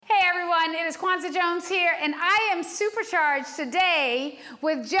is Kwanzaa Jones here, and I am supercharged today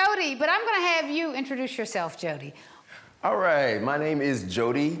with Jody, but I'm gonna have you introduce yourself, Jody. All right, my name is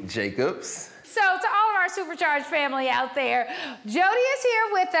Jody Jacobs. So to all of our supercharged family out there, Jody is here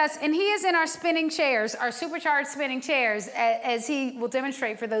with us, and he is in our spinning chairs, our supercharged spinning chairs, as he will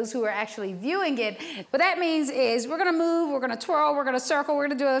demonstrate for those who are actually viewing it. What that means is we're gonna move, we're gonna twirl, we're gonna circle, we're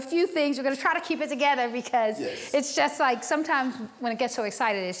gonna do a few things. We're gonna try to keep it together because It's just like sometimes when it gets so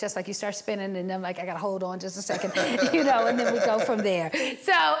excited, it's just like you start spinning and I'm like, I gotta hold on just a second, and then we go from there.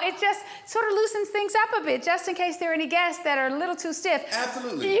 So it just sort of loosens things up a bit, just in case there are any guests that are a little too stiff.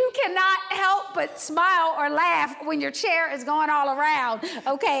 Absolutely. You cannot help but smile or laugh when your chair is going all around.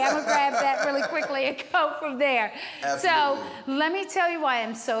 Okay, I'm gonna grab that really quickly and go from there. Absolutely. So let me tell you why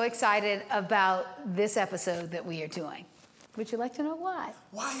I'm so excited about this episode that we are doing. Would you like to know why?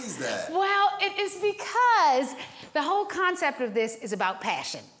 Why is that? Well, it is because the whole concept of this is about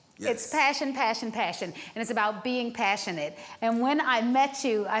passion. Yes. It's passion, passion, passion, and it's about being passionate. And when I met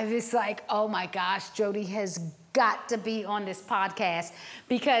you, I was like, oh my gosh, Jody has got to be on this podcast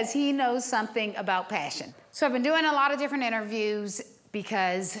because he knows something about passion. So I've been doing a lot of different interviews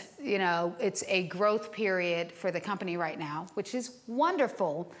because, it's a growth period for the company right now, which is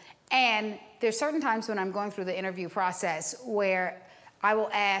wonderful. And there's certain times when I'm going through the interview process where I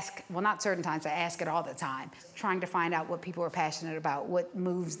will ask, well, not certain times, I ask it all the time, trying to find out what people are passionate about, what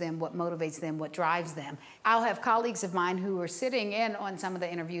moves them, what motivates them, what drives them. I'll have colleagues of mine who are sitting in on some of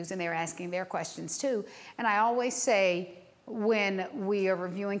the interviews and they're asking their questions too. And I always say when we are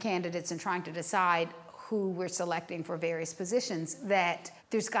reviewing candidates and trying to decide who we're selecting for various positions, that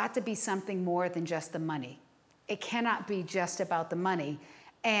there's got to be something more than just the money. It cannot be just about the money.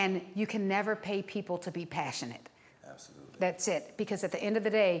 And you can never pay people to be passionate. Absolutely. That's it. Because at the end of the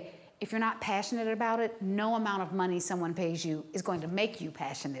day, if you're not passionate about it, no amount of money someone pays you is going to make you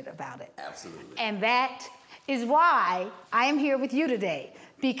passionate about it. Absolutely. And that is why I am here with you today.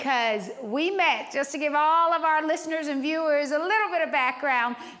 Because we met, just to give all of our listeners and viewers a little bit of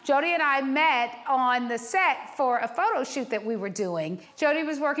background, Jody and I met on the set for a photo shoot that we were doing. Jody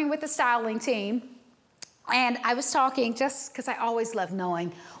was working with the styling team. And I was talking just because I always love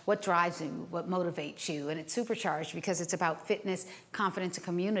knowing what drives you, what motivates you. And it's supercharged because it's about fitness, confidence, and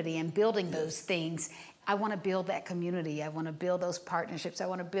community and building those things. I want to build that community. I want to build those partnerships. I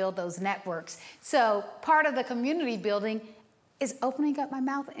want to build those networks. So part of the community building is opening up my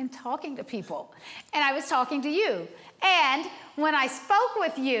mouth and talking to people. And I was talking to you. And when I spoke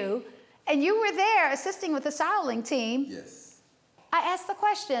with you, and you were there assisting with the styling team, I asked the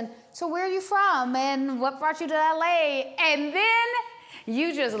question, so where are you from and what brought you to LA? And then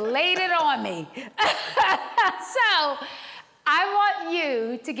you just laid it on me. So I want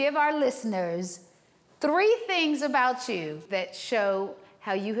you to give our listeners 3 things about you that show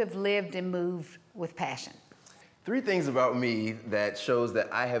how you have lived and moved with passion. 3 things about me that shows that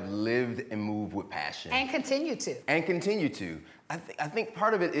I have lived and moved with passion. And continue to. And continue to. I think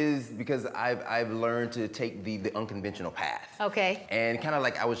part of it is because I've learned to take the unconventional path. Okay. And kind of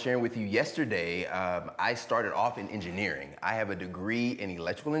like I was sharing with you yesterday, I started off in engineering. I have a degree in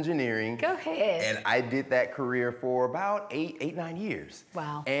electrical engineering. Go ahead. And I did that career for about 9 years.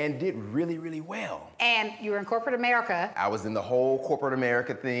 Wow. And did really, really well. And you were in corporate America. I was in the whole corporate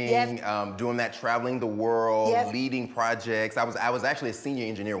America thing, doing that, traveling the world, leading projects. I was actually a senior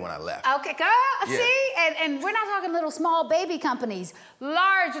engineer when I left. Okay, see? And we're not talking little small baby companies,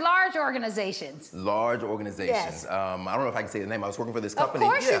 large organizations. Large organizations. Yes. I don't know if I can say the name. I was working for this company.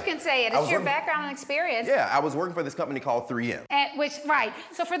 Of course you can say it. It's your background and experience. Yeah, I was working for this company called 3M. Right.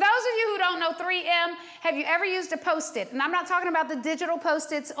 So for those of you who don't know 3M, have you ever used a Post-it? And I'm not talking about the digital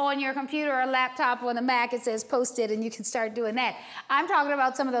Post-its on your computer or laptop or on the Mac. It says Post-it and you can start doing that. I'm talking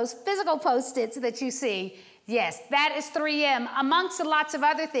about some of those physical Post-its that you see. Yes, that is 3M, amongst lots of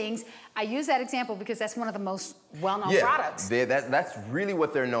other things. I use that example because that's one of the most well-known products. That's really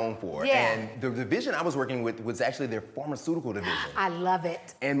what they're known for. Yeah. And the division I was working with was actually their pharmaceutical division. I love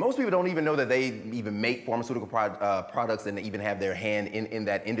it. And most people don't even know that they even make pharmaceutical products and even have their hand in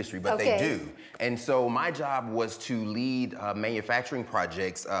that industry, but they do. And so my job was to lead manufacturing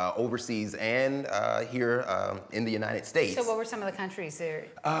projects overseas and here in the United States. So what were some of the countries there?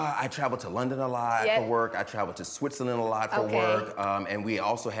 I traveled to London a lot for work. I traveled to Switzerland a lot for work. And we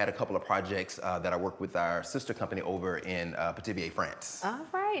also had a couple of projects that I worked with our sister company over in Pithiviers, France. All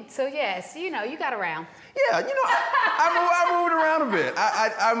right. So yes, you got around. Yeah, I moved around a bit.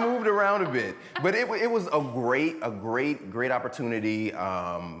 I moved around a bit, but it was a great opportunity.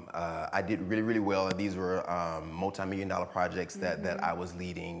 I did really, really well, and these were multi-million-dollar projects that I was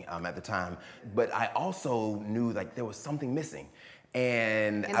leading at the time. But I also knew like there was something missing.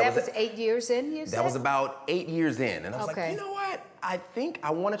 And that was 8 years in, you said? That was about 8 years in. And I was like, you know what? I think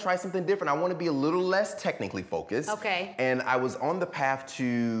I want to try something different. I want to be a little less technically focused. Okay. And I was on the path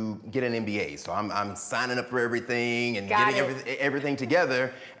to get an MBA. So I'm signing up for everything and getting everything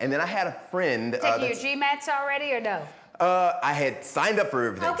together. And then I had a friend. Taking your GMATs already or no? I had signed up for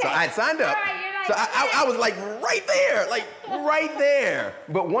everything. Okay. So I had signed up. All right, you're like, so I was like right there.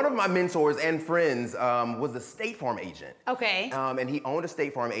 But one of my mentors and friends was a State Farm agent. Okay. And he owned a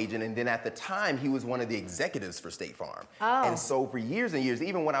State Farm agent, and then at the time, he was one of the executives for State Farm. Oh. And so for years and years,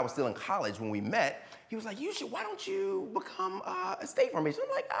 even when I was still in college, when we met, he was like, why don't you become a State Farm agent?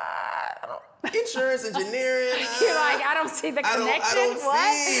 I'm like, I don't, insurance, engineering. You're like, I don't see the connection. I don't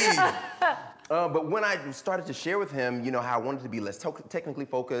see. But when I started to share with him, how I wanted to be less technically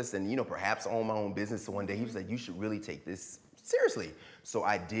focused and, perhaps own my own business one day, he was like, you should really take this seriously. So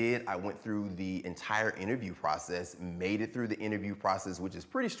I did. I went through the entire interview process, made it through the interview process, which is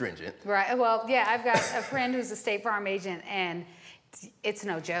pretty stringent. Right. Well, yeah, I've got a friend who's a State Farm agent, and it's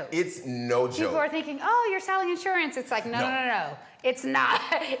no joke. It's no joke. People are thinking, oh, you're selling insurance. It's like, no. It's not.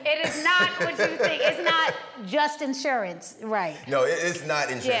 It is not what you think. It's not just insurance, right? No, it's not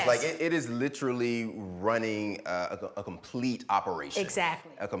insurance. Yes. Like it is literally running a complete operation.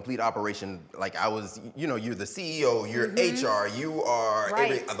 Exactly. A complete operation. Like I was, you're the CEO, you're HR, you are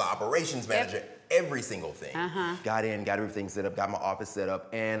the operations manager. Yep. Every single thing. Got in, got everything set up, got my office set up,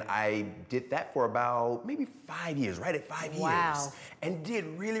 and I did that for about maybe 5 years, right at 5 years. And did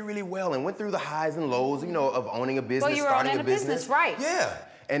really, really well and went through the highs and lows, of owning a business, starting a business. Right. Yeah.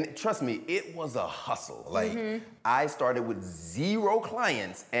 And trust me, it was a hustle. Like I started with 0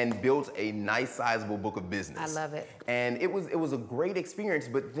 clients and built a nice sizable book of business. I love it. And it was a great experience,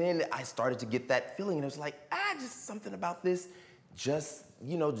 but then I started to get that feeling and it was like, just something about this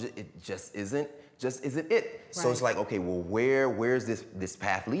it just isn't it. Right. So it's like, okay, well, where's this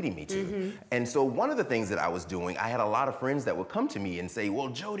path leading me to? And so one of the things that I was doing, I had a lot of friends that would come to me and say, well,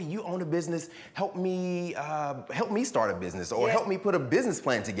 Jody, you own a business, help me start a business, or help me put a business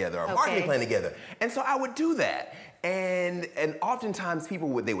plan together, or a marketing plan together. And so I would do that. And oftentimes people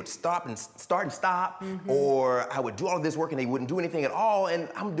would start and stop, or I would do all of this work and they wouldn't do anything at all. And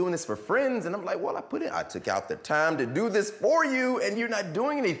I'm doing this for friends, and I'm like, well, I took out the time to do this for you, and you're not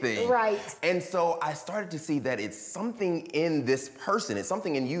doing anything. Right. And so I started to see that it's something in this person, it's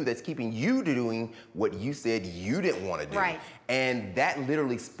something in you that's keeping you doing what you said you didn't want to do. Right. And that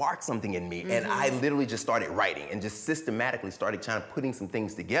literally sparked something in me, and I literally just started writing and just systematically started kind of putting some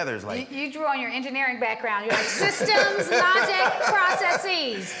things together. It's like you drew on your engineering background. You're like systems, logic,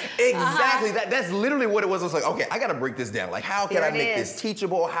 processes. Exactly. That's literally what it was. I was like, okay, I got to break this down. Like, how can I make this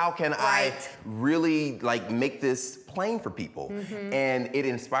teachable? How can I really make this plain for people? And it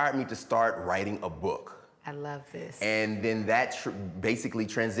inspired me to start writing a book. I love this. And then that basically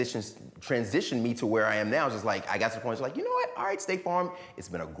transitioned me to where I am now. It's just like, I got to the point, it's like, you know what? All right, State Farm, it's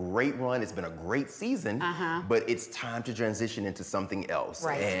been a great run. It's been a great season, but it's time to transition into something else.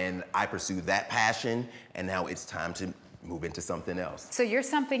 Right. And I pursued that passion, and now it's time to move into something else. So your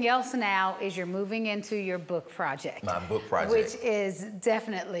something else now is you're moving into your book project. My book project. Which is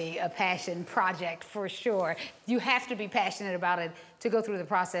definitely a passion project for sure. You have to be passionate about it to go through the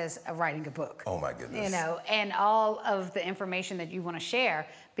process of writing a book. Oh my goodness. And all of the information that you want to share,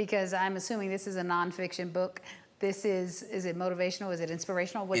 because I'm assuming this is a nonfiction book. Is it motivational? Is it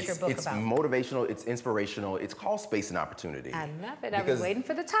inspirational? What's your book about? It's motivational, it's inspirational. It's called Space and Opportunity. I love it. I was waiting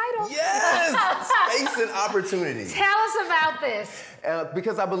for the title. Yes! Space and Opportunity. Tell us about this.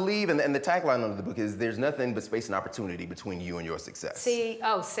 Because I believe, and the tagline of the book is, there's nothing but space and opportunity between you and your success. Say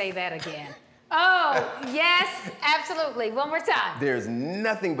that again. Oh, yes, absolutely. One more time. There's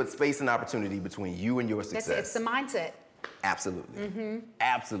nothing but space and opportunity between you and your success. It's the mindset. Absolutely.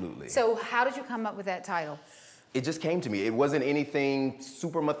 Absolutely. So how did you come up with that title? It just came to me. It wasn't anything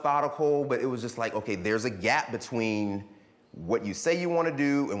super methodical, but it was just like, okay, there's a gap between what you say you want to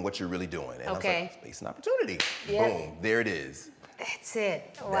do and what you're really doing. And I was like, space and opportunity. Yep. Boom, there it is. That's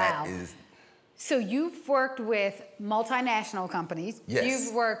it. Wow. That is. So you've worked with multinational companies. Yes.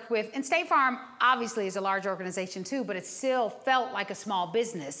 You've worked with, and State Farm obviously is a large organization too, but it still felt like a small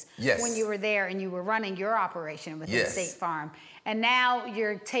business when you were there and you were running your operation within State Farm. And now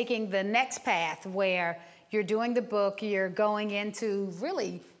you're taking the next path where you're doing the book, you're going into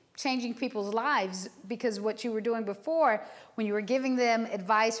really changing people's lives, because what you were doing before, when you were giving them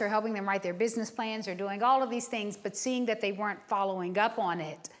advice or helping them write their business plans or doing all of these things, but seeing that they weren't following up on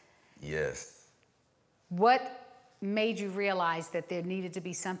it. Yes. What made you realize that there needed to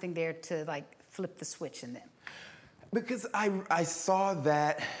be something there to flip the switch in them? Because I saw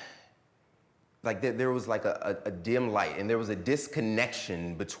that like there was like a dim light, and there was a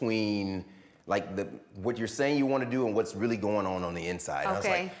disconnection between like what you're saying you want to do and what's really going on the inside. And I was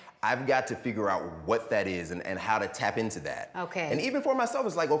like, I've got to figure out what that is and how to tap into that. Okay. And even for myself,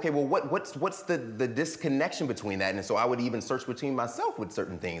 it's like, okay, well, what's the disconnection between that? And so I would even search between myself with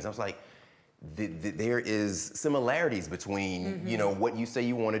certain things. I was like, there is similarities between, you know, what you say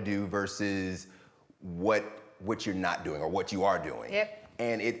you want to do versus what you're not doing or what you are doing. Yep.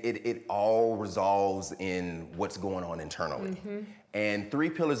 And it all resolves in what's going on internally. And 3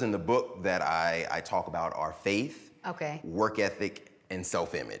 pillars in the book that I talk about are faith, work ethic, and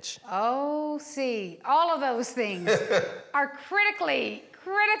self-image. Oh, see, all of those things are critically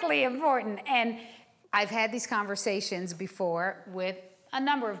important. And I've had these conversations before with a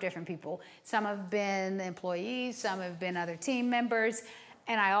number of different people. Some have been employees, some have been other team members,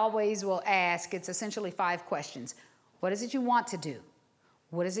 and I always will ask, it's essentially 5 questions. What is it you want to do?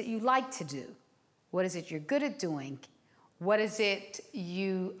 What is it you like to do? What is it you're good at doing? What is it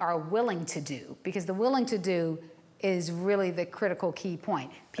you are willing to do? Because the willing to do is really the critical key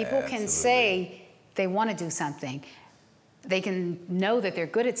point. People can say they want to do something. They can know that they're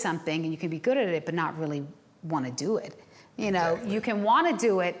good at something, and you can be good at it, but not really want to do it. You know, you can want to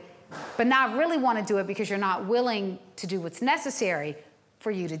do it, but not really want to do it because you're not willing to do what's necessary for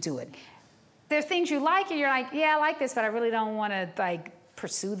you to do it. There are things you like, and you're like, yeah, I like this, but I really don't want to like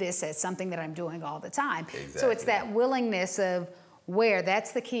pursue this as something that I'm doing all the time. So it's that willingness of where,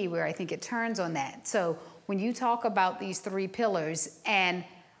 that's the key, where I think it turns on that. So when you talk about these 3 pillars and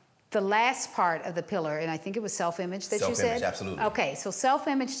the last part of the pillar, and I think it was self-image that you said? Self-image, absolutely. Okay, so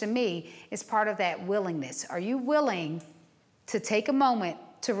self-image to me is part of that willingness. Are you willing to take a moment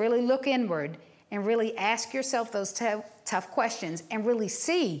to really look inward and really ask yourself those tough questions and really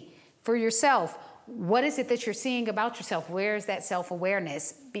see for yourself, what is it that you're seeing about yourself? Where is that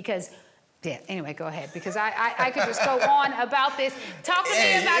self-awareness? Because yeah, anyway, go ahead, because I could just go on about this. Talk to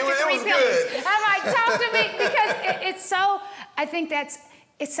me about your 3 pillars. I'm like, talk to me, because it's so, I think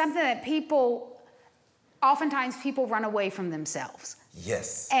it's something that oftentimes people run away from themselves.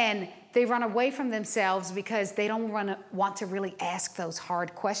 Yes. And they run away from themselves because they don't want to really ask those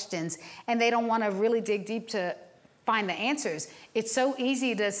hard questions, and they don't want to really dig deep to find the answers. It's so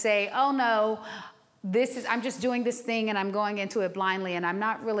easy to say, oh no, I'm just doing this thing and I'm going into it blindly, and I'm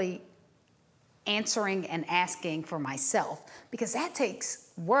not really answering and asking for myself, because that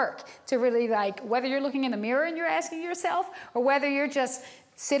takes work to really, like, whether you're looking in the mirror and you're asking yourself, or whether you're just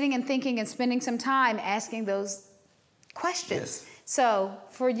sitting and thinking and spending some time asking those questions. Yes. So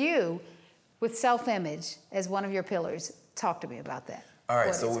for you, with self-image as one of your pillars, talk to me about that. All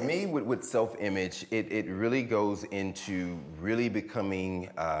right, so with me, with self-image, it really goes into really becoming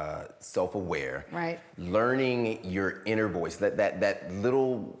self-aware. Right. Learning your inner voice, that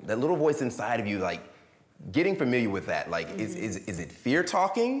little voice inside of you, like getting familiar with that. Like, is it fear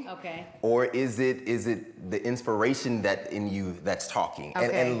talking? Okay. Or is it the inspiration that in you that's talking?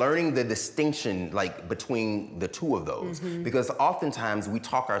 Okay. And learning the distinction, like, between the two of those. Because oftentimes we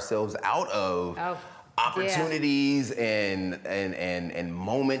talk ourselves out of opportunities and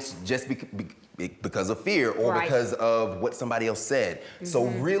moments just because of fear or because of what somebody else said. So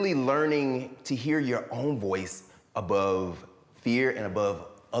really learning to hear your own voice above fear and above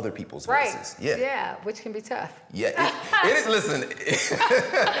other people's voices. Yeah, which can be tough. Yeah, it is. Listen, it's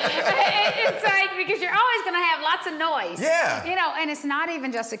like, because you're always going to have lots of noise. Yeah. You know, and it's not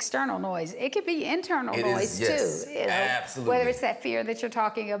even just external noise. It could be internal noise too. You know, absolutely. whether it's that fear that you're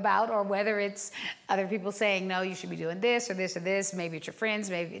talking about, or whether it's other people saying, no, you should be doing this or this or this. Maybe it's your friends,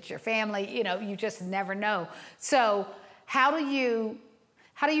 maybe it's your family. You know, you just never know. So how do you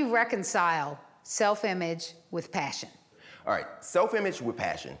reconcile self-image with passion? All right, self-image with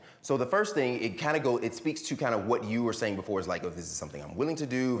passion. So the first thing, it speaks to kind of what you were saying before, is like, oh, this is something I'm willing to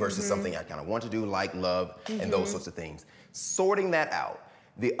do versus something I kind of want to do, like love, and those sorts of things. Sorting that out.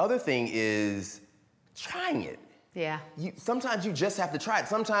 The other thing is trying it. Yeah. Sometimes you just have to try it.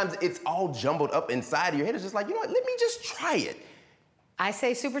 Sometimes it's all jumbled up inside of your head. It's just like, you know what, let me just try it. I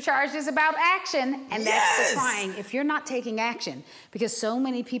say Supercharged is about action, and that's the trying. If you're not taking action, because so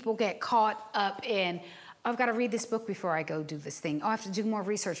many people get caught up in, I've got to read this book before I go do this thing. Oh, I have to do more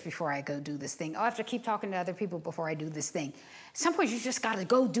research before I go do this thing. Oh, I have to keep talking to other people before I do this thing. At some point, you just got to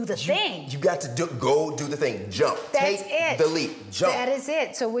go do the thing. You got to go do the thing. Jump. Take the leap. Jump. That is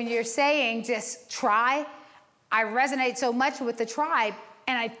it. So when you're saying just try, I resonate so much with the try.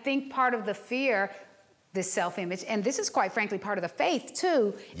 And I think part of the fear, this self-image, and this is quite frankly part of the faith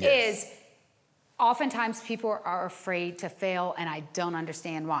too, is oftentimes people are afraid to fail, and I don't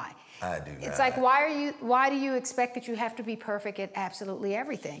understand why. I do not. It's like, why do you expect that you have to be perfect at absolutely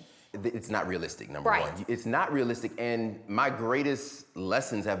everything? It's not realistic, number Right. one. It's not realistic, and my greatest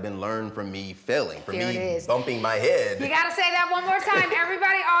lessons have been learned from me failing, from There it me is. bumping my head. You gotta say that one more time.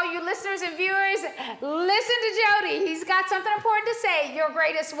 Everybody, all you listeners and viewers, listen to Jody. He's got something important to say. Your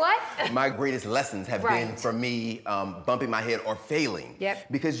greatest what? My greatest lessons have Right. been from me bumping my head or failing. Yep.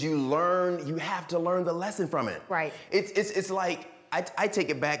 Because you have to learn the lesson from it. Right. It's like, I take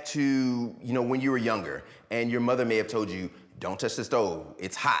it back to, when you were younger and your mother may have told you, don't touch the stove,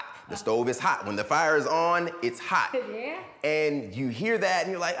 it's hot. The stove is hot. When the fire is on, it's hot. Yeah. And you hear that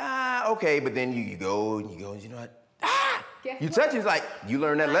and you're like, okay, but then you go, you know what? Guess You what? touch it, it's like, you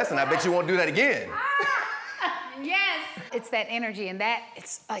learned that lesson, I bet you won't do that again. Yes. It's that energy, and that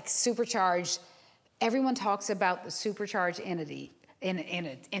it's like supercharged. Everyone talks about the supercharged entity.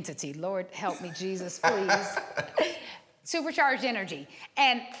 Lord help me, Jesus, please. Supercharged energy.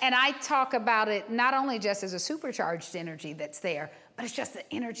 And I talk about it not only just as a supercharged energy that's there, but it's just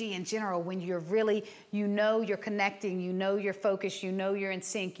the energy in general when you're really, you're connecting, you're focused, you're in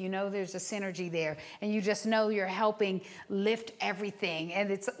sync, there's a synergy there, and you just know you're helping lift everything. And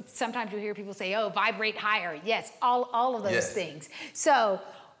it's sometimes you hear people say, oh, vibrate higher. Yes, all of those Yes. things. So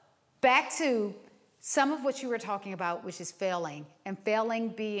back to some of what you were talking about, which is failing, and failing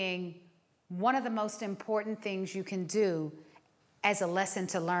being one of the most important things you can do as a lesson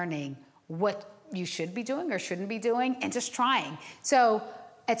to learning what you should be doing or shouldn't be doing, and just trying. So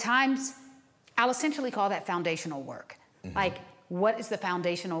at times, I'll essentially call that foundational work. Mm-hmm. Like, what is the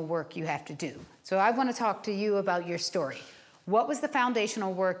foundational work you have to do? So I want to talk to you about your story. What was the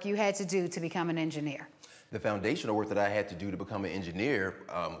foundational work you had to do to become an engineer? The foundational work that I had to do to become an engineer,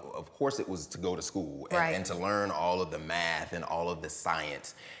 of course, it was to go to school and to learn all of the math and all of the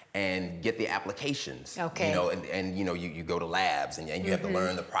science and get the applications. Okay. You go to labs and you have to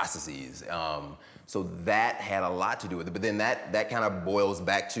learn the processes. So that had a lot to do with it. But then that kind of boils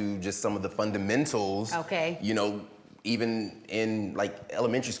back to just some of the fundamentals. Okay. Even in like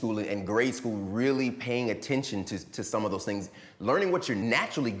elementary school and grade school, really paying attention to some of those things, learning what you're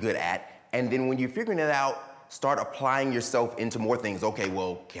naturally good at. And then when you're figuring it out, start applying yourself into more things. Okay,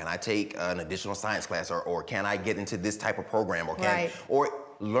 well, can I take an additional science class or can I get into this type of program or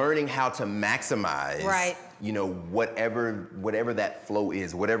learning how to maximize whatever that flow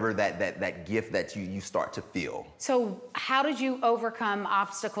is, whatever that gift that you start to feel. So how did you overcome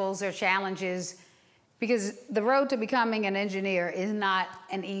obstacles or challenges? Because the road to becoming an engineer is not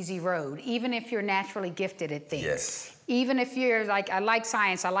an easy road, even if you're naturally gifted at things. Yes. Even if you're like, I like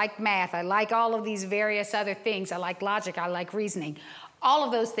science, I like math, I like all of these various other things, I like logic, I like reasoning, all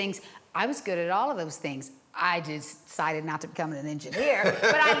of those things. I was good at all of those things. I just decided not to become an engineer,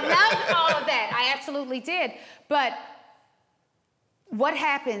 but I loved all of that. I absolutely did. But what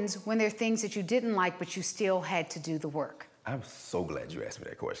happens when there are things that you didn't like, but you still had to do the work? I'm so glad you asked me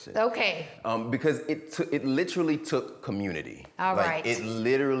that question. Okay. Because it literally took community. All right. It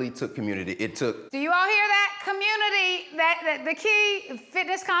literally took community. It took. Do you all hear that? Community. That the key,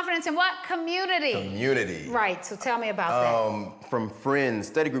 fitness, confidence, and what? Community. Community. Right. So tell me about that. From friends,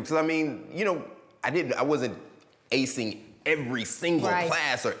 study groups. 'Cause I mean, I wasn't acing every single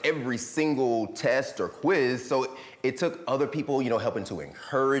class or every single test or quiz. So it took other people, helping to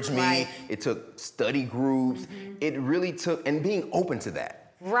encourage me. Right. It took study groups. Mm-hmm. It really took, and being open to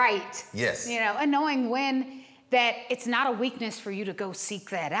that. Right. Yes. And knowing when that it's not a weakness for you to go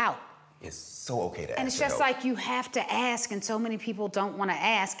seek that out. It's so okay to ask. And it's for just help. like you have to ask, and so many people don't want to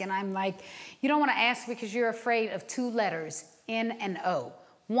ask. And I'm like, you don't want to ask because you're afraid of 2 letters, N and O.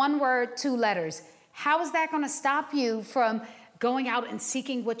 1 word, 2 letters. How is that going to stop you from going out and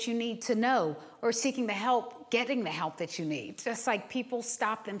seeking what you need to know or seeking the help, getting the help that you need? Just like people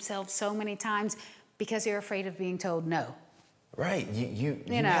stop themselves so many times because they're afraid of being told no. Right, you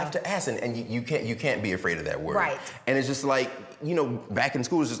have to ask, and you can't be afraid of that word. Right. And it's just like, back in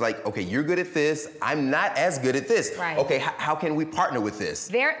school, it's just like, okay, you're good at this, I'm not as good at this. Right. Okay, how can we partner with this?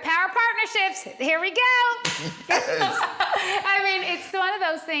 Power partnerships, here we go. Yes. I mean, it's one of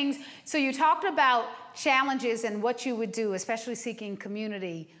those things. So you talked about challenges and what you would do, especially seeking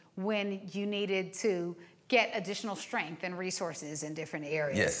community when you needed to get additional strength and resources in different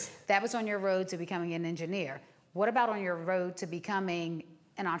areas. Yes. That was on your road to becoming an engineer. What about on your road to becoming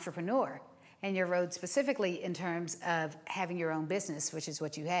an entrepreneur? And your road specifically in terms of having your own business, which is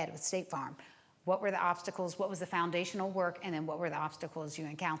what you had with State Farm. What were the obstacles? What was the foundational work? And then what were the obstacles you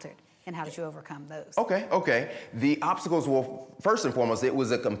encountered? and how did you overcome those? Okay. The obstacles, well, first and foremost, it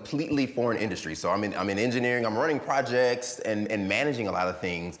was a completely foreign industry. So I'm in engineering, I'm running projects and managing a lot of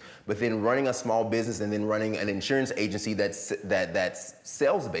things, but then running a small business and then running an insurance agency that's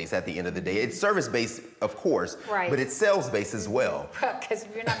sales-based at the end of the day. It's service-based, of course, right. But it's sales-based as well. Because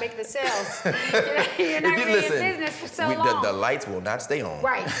if you're not making the sales, you're not really in business for so long. The lights will not stay on.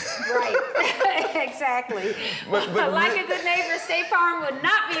 Right. Exactly. But like a good neighbor, State Farm would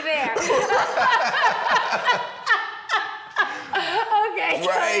not be there. Okay.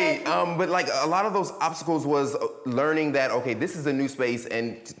 Right. But like a lot of those obstacles was learning that, okay, this is a new space,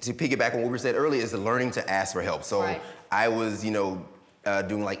 and to piggyback on what we said earlier, is learning to ask for help. So right. I was,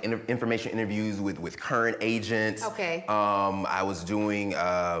 doing like information interviews with current agents. Okay. I was doing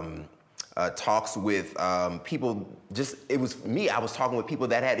talks with people. It was me. I was talking with people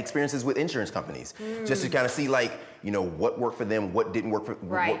that had experiences with insurance companies, just to kind of see what worked for them, what didn't work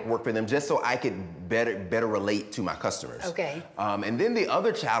for them, just so I could better relate to my customers. Okay. And then the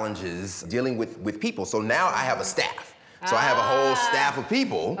other challenges dealing with people. So now I have a staff. So I have a whole staff of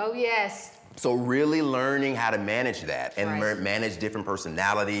people. Oh yes. So really learning how to manage that and right. manage different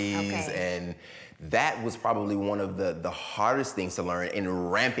personalities and. That was probably one of the hardest things to learn in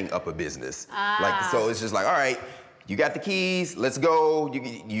ramping up a business. So it's just like, all right, you got the keys, let's go.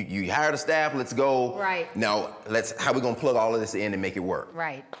 You hired a staff, let's go. Right. Now, how we gonna plug all of this in and make it work?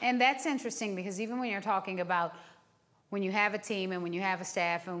 Right. And that's interesting because even when you're talking about when you have a team and when you have a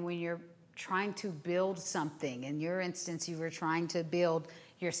staff and when you're trying to build something, in your instance, you were trying to build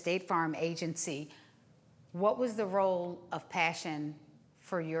your State Farm agency, what was the role of passion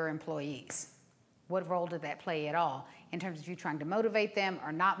for your employees? What role did that play at all in terms of you trying to motivate them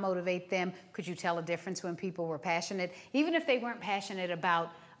or not motivate them? Could you tell a difference when people were passionate, even if they weren't passionate about,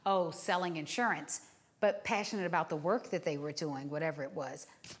 selling insurance, but passionate about the work that they were doing, whatever it was?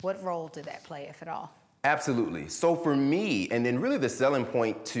 What role did that play, if at all? Absolutely. So for me, and then really the selling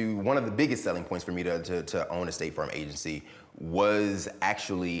point to one of the biggest selling points for me to own a State Farm agency was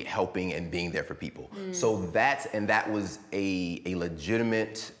actually helping and being there for people. So that was a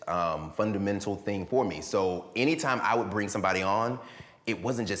legitimate, fundamental thing for me. So anytime I would bring somebody on, it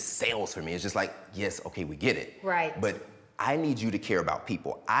wasn't just sales for me. It's just like, yes, okay, we get it. Right. But I need you to care about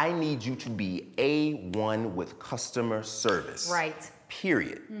people. I need you to be A1 with customer service. Right.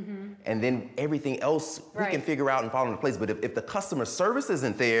 Period. And then everything else we can figure out and fall into place. But if the customer service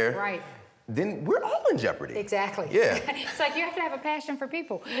isn't there, right. then we're all in jeopardy. Exactly. Yeah. It's like you have to have a passion for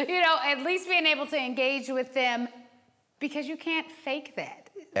people. At least being able to engage with them, because you can't fake that.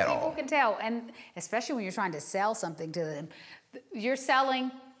 People can tell. And especially when you're trying to sell something to them. You're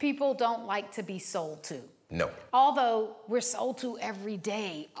selling, people don't like to be sold to. No. Although we're sold to every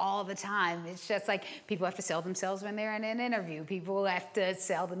day, all the time. It's just like people have to sell themselves when they're in an interview. People have to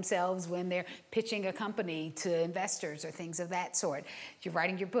sell themselves when they're pitching a company to investors or things of that sort. You're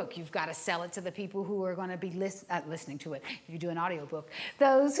writing your book. You've got to sell it to the people who are going to be listening to it. If you do an audiobook,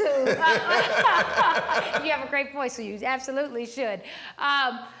 those who... you have a great voice, so you absolutely should.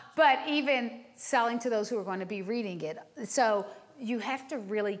 But even selling to those who are going to be reading it. So you have to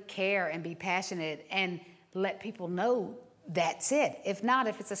really care and be passionate and let people know that's it. If not,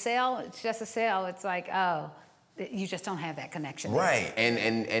 if it's a sale, it's just a sale. It's like, you just don't have that connection. Right,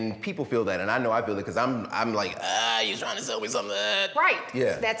 and people feel that, and I know I feel it because I'm like, you're trying to sell me something. Right,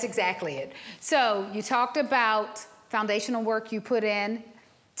 yeah. That's exactly it. So you talked about foundational work you put in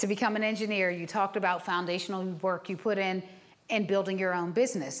to become an engineer. You talked about foundational work you put in building your own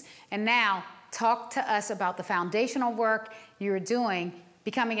business. And now, talk to us about the foundational work you're doing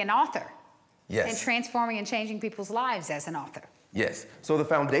becoming an author. Yes. And transforming and changing people's lives as an author. Yes. So the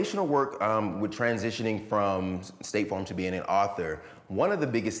foundational work with transitioning from State Farm to being an author, one of the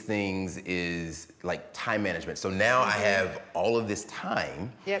biggest things is like time management. So now I have all of this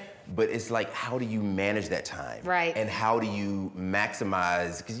time. Yep. But it's like, how do you manage that time? Right. And how do you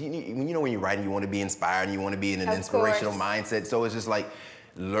maximize? Because when you're writing, you want to be inspired and you want to be in an inspirational mindset. So it's just like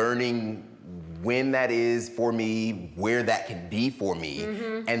learning when that is for me, where that can be for me,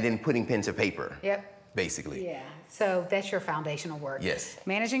 and then putting pen to paper. Yep. Basically. Yeah. So that's your foundational work. Yes.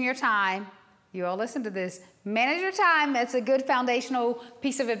 Managing your time. You all listen to this. Manage your time. That's a good foundational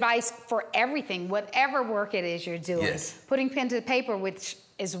piece of advice for everything, whatever work it is you're doing. Yes. Putting pen to paper, which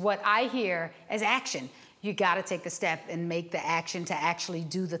is what I hear as action. you got to take the step and make the action to actually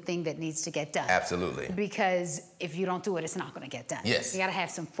do the thing that needs to get done. Absolutely. Because if you don't do it, it's not going to get done. Yes. You got to have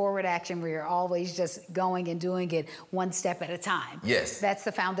some forward action where you're always just going and doing it one step at a time. Yes. That's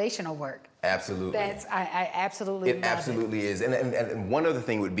the foundational work. Absolutely. I absolutely love it. It absolutely is. And one other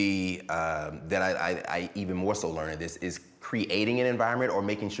thing would be that I even more so learned this is creating an environment or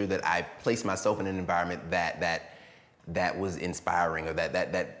making sure that I place myself in an environment that was inspiring or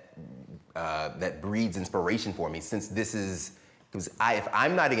that breeds inspiration for me. Since this is, because if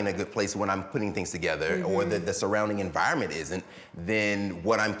I'm not in a good place when I'm putting things together, or the surrounding environment isn't, then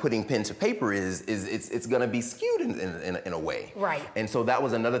what I'm putting pen to paper is it's going to be skewed in a way. Right. And so that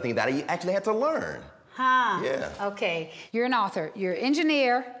was another thing that I actually had to learn. Yeah. Okay. You're an author. You're an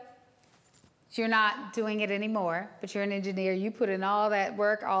engineer. You're not doing it anymore, but you're an engineer. You put in all that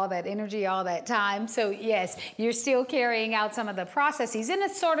work, all that energy, all that time. So yes, you're still carrying out some of the processes in a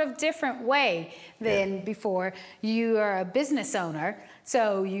sort of different way than before. You are a business owner,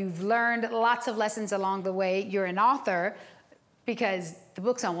 so you've learned lots of lessons along the way. You're an author because the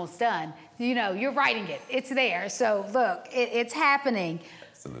book's almost done. You know, you're writing it. It's there. So look, it's happening.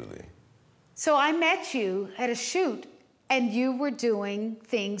 Absolutely. So I met you at a shoot, and you were doing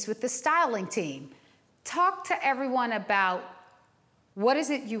things with the styling team. Talk to everyone about what is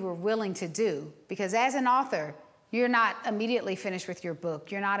it you were willing to do? Because as an author, you're not immediately finished with your book.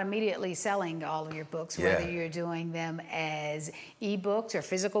 You're not immediately selling all of your books, whether you're doing them as ebooks or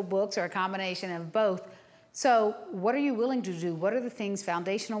physical books or a combination of both. So what are you willing to do? What are the things,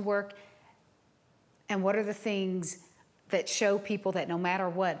 foundational work, and what are the things that show people that no matter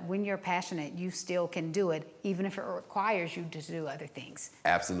what, when you're passionate, you still can do it, even if it requires you to do other things?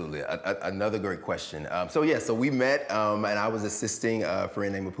 Absolutely. Another great question. So we met, and I was assisting a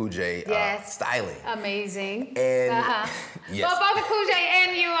friend named Pooja styling. Amazing. And yes. Well, both Pooja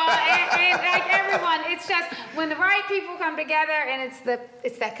and you all, and like everyone, it's just when the right people come together, and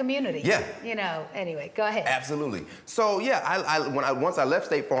it's that community. Yeah. You know. Anyway, go ahead. Absolutely. So once I left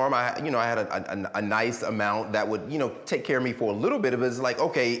State Farm, I had a nice amount that would take care of me for a little bit. Of it. It's like,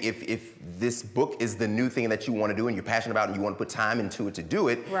 okay, if this book is the new thing that you want to do and you're passionate about and you want to put time into it to do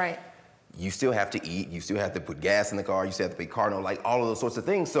it, right? You still have to eat, you still have to put gas in the car, you still have to pay car note, like all of those sorts of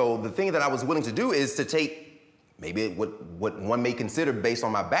things. So the thing that I was willing to do is to take maybe what one may consider, based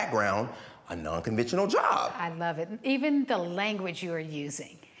on my background, a non-conventional job. I love it. Even the language you are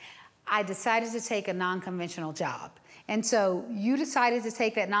using. I decided to take a non-conventional job. And so you decided to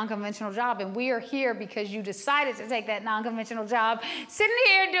take that non-conventional job, and we are here because you decided to take that non-conventional job, sitting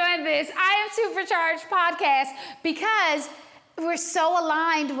here doing this I Am Supercharged podcast, because we're so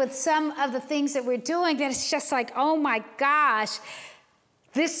aligned with some of the things that we're doing that it's just like, oh my gosh,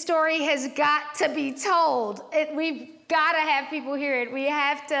 this story has got to be told. We've got to have people hear it. We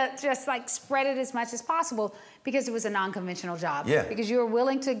have to just like spread it as much as possible, because it was a non-conventional job. Yeah. Because you were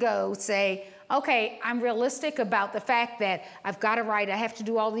willing to go say, okay, I'm realistic about the fact that I've got to write, I have to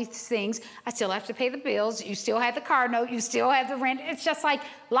do all these things, I still have to pay the bills, you still have the car note, you still have the rent, it's just like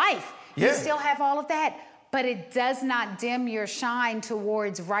life. Yeah. You still have all of that, but it does not dim your shine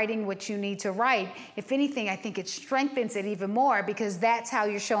towards writing what you need to write. If anything, I think it strengthens it even more, because that's how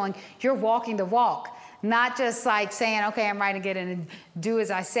you're showing you're walking the walk, not just like saying, okay, I'm writing it and do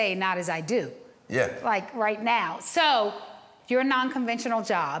as I say, not as I do. Yeah. Like right now. So your non-conventional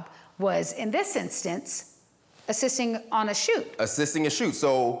job was, in this instance, assisting on a shoot. Assisting a shoot.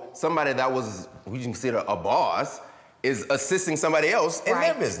 So somebody that was, we can consider a boss, is assisting somebody else in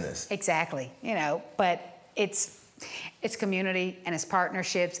their business. Exactly. But it's community, and it's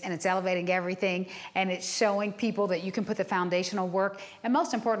partnerships, and it's elevating everything, and it's showing people that you can put the foundational work, and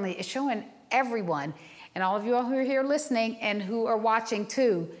most importantly, it's showing everyone, and all of you all who are here listening and who are watching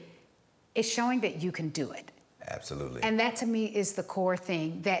too, it's showing that you can do it. Absolutely. And that to me is the core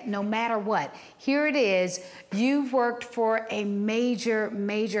thing, that no matter what, here it is, you've worked for a major,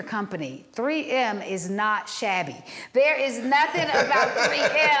 major company. 3M is not shabby. There is nothing about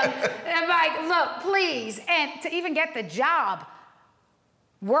 3M. I'm like, look, please. And to even get the job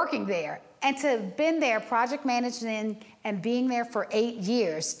working there, and to have been there project managing and being there for 8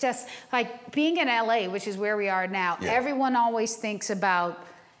 years, just like being in LA, which is where we are now, everyone always thinks about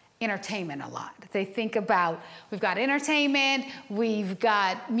entertainment a lot. They think about, we've got entertainment, we've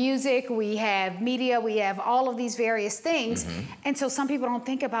got music, we have media, we have all of these various things. Mm-hmm. And so some people don't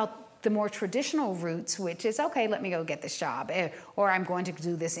think about the more traditional routes, which is, okay, let me go get this job, or I'm going to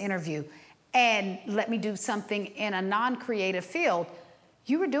do this interview, and let me do something in a non-creative field.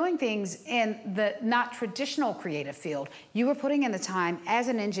 you were doing things in the not traditional creative field. You were putting in the time as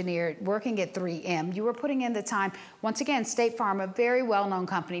an engineer working at 3M. You were putting in the time, once again, State Farm, a very well-known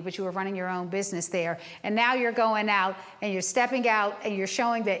company, but you were running your own business there. And now you're going out and you're stepping out and you're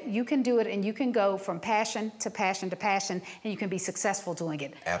showing that you can do it and you can go from passion to passion to passion and you can be successful doing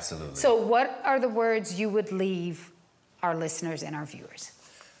it. Absolutely. So what are the words you would leave our listeners and our viewers?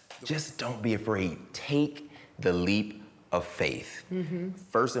 Just don't be afraid. Take the leap of faith.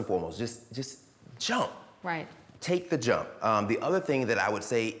 First and foremost, just jump. Right. Take the jump. The other thing that I would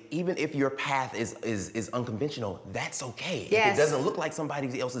say, even if your path is unconventional, that's okay. Yes. If it doesn't look like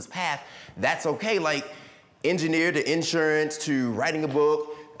somebody else's path, that's okay. Like engineer to insurance to writing a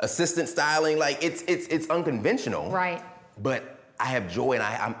book, assistant styling, like it's unconventional. Right. But I have joy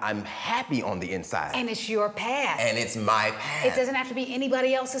and I'm happy on the inside. And it's your path. And it's my path. It doesn't have to be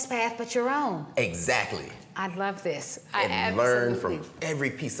anybody else's path but your own. Exactly. I love this. And learn from every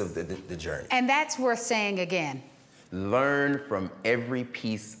piece of the journey. And that's worth saying again. Learn from every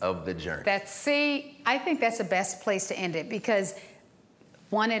piece of the journey. I think that's the best place to end it because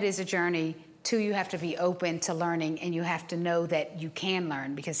one, it is a journey. Two, you have to be open to learning and you have to know that you can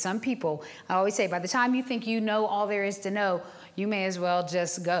learn because some people, I always say, by the time you think you know all there is to know, you may as well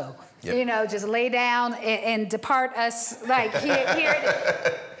just go. Yep. You know, just lay down and depart us like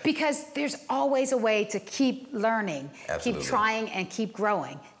here. Because there's always a way to keep learning, Absolutely. Keep trying and keep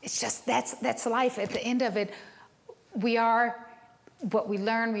growing. It's just, that's life. At the end of it, we are what we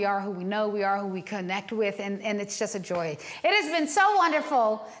learn, we are who we know, we are who we connect with, and it's just a joy. It has been so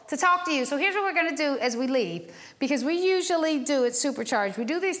wonderful to talk to you. So here's what we're gonna do as we leave, because we usually do at Supercharged, we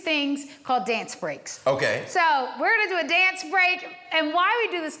do these things called dance breaks. Okay. So we're gonna do a dance break, and why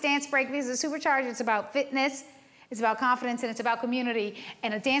we do this dance break, because at Supercharged it's about fitness, it's about confidence, and it's about community,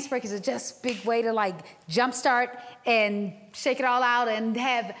 and a dance break is a just big way to like jumpstart and shake it all out and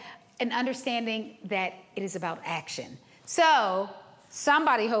have an understanding that it is about action. So,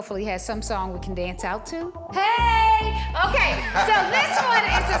 somebody hopefully has some song we can dance out to. Hey! Okay, so this one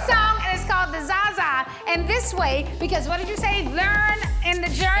is a song and it's called the Zaza. And this way, because what did you say? Learn in the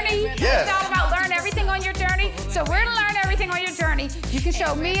journey? Yes. It's all about learn everything on your journey. So we're gonna learn everything on your journey. You can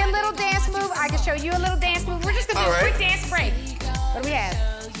show me a little dance move. I can show you a little dance move. We're just gonna do a quick dance break. What do we have?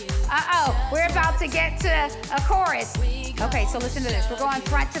 We're about to get to a chorus. Okay, so listen to this. We're going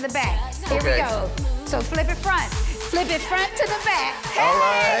front to the back. Here we go. So flip it front. Flip it front to the back. Hey! All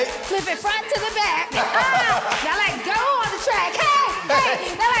right. Flip it front to the back. Now let go on the track.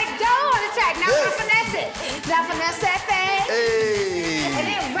 Hey! Now let go on the track. Now finesse it. Now finesse that thing. Hey! And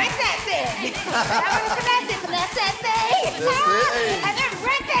then wreck that thing. Now finesse that thing. That's it. Hey. And then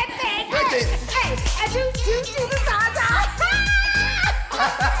wreck that thing. Wreck it. Hey! And do the salsa.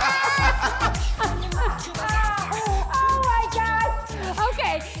 Oh my God.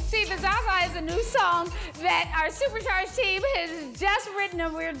 Okay. See, the Zaza is a new song that our Supercharged team has just written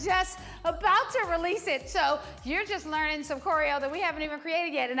and we're just about to release it. So you're just learning some choreo that we haven't even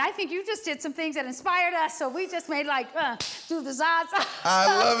created yet. And I think you just did some things that inspired us. So we just made like, do the Zaza. I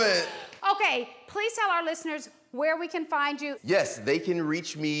love it. Okay, please tell our listeners where we can find you. Yes, they can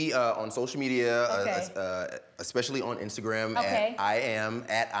reach me on social media, especially on Instagram at I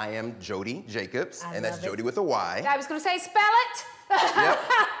am Jody Jacobs, and that's Jody with a Y. I was gonna say spell it. Yep.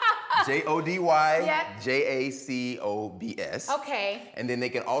 Jody Jacobs. Okay. And then they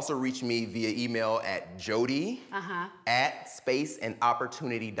can also reach me via email at jody at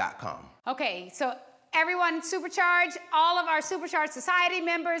spaceandopportunity.com. Okay, so everyone Supercharged, all of our Supercharged Society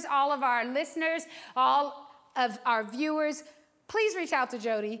members, all of our listeners, all of our viewers, please reach out to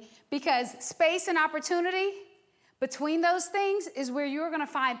Jody because space and opportunity, between those things is where you're gonna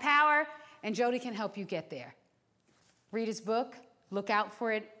find power and Jody can help you get there. Read his book, look out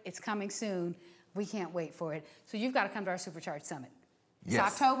for it, it's coming soon. We can't wait for it. So you've gotta come to our Supercharged Summit. It's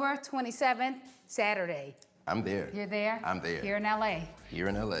October 27th, Saturday. I'm there. You're there? I'm there. Here in LA? Here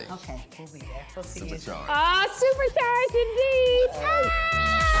in LA. Okay, we'll be there. We'll see you. Supercharged. Supercharged indeed.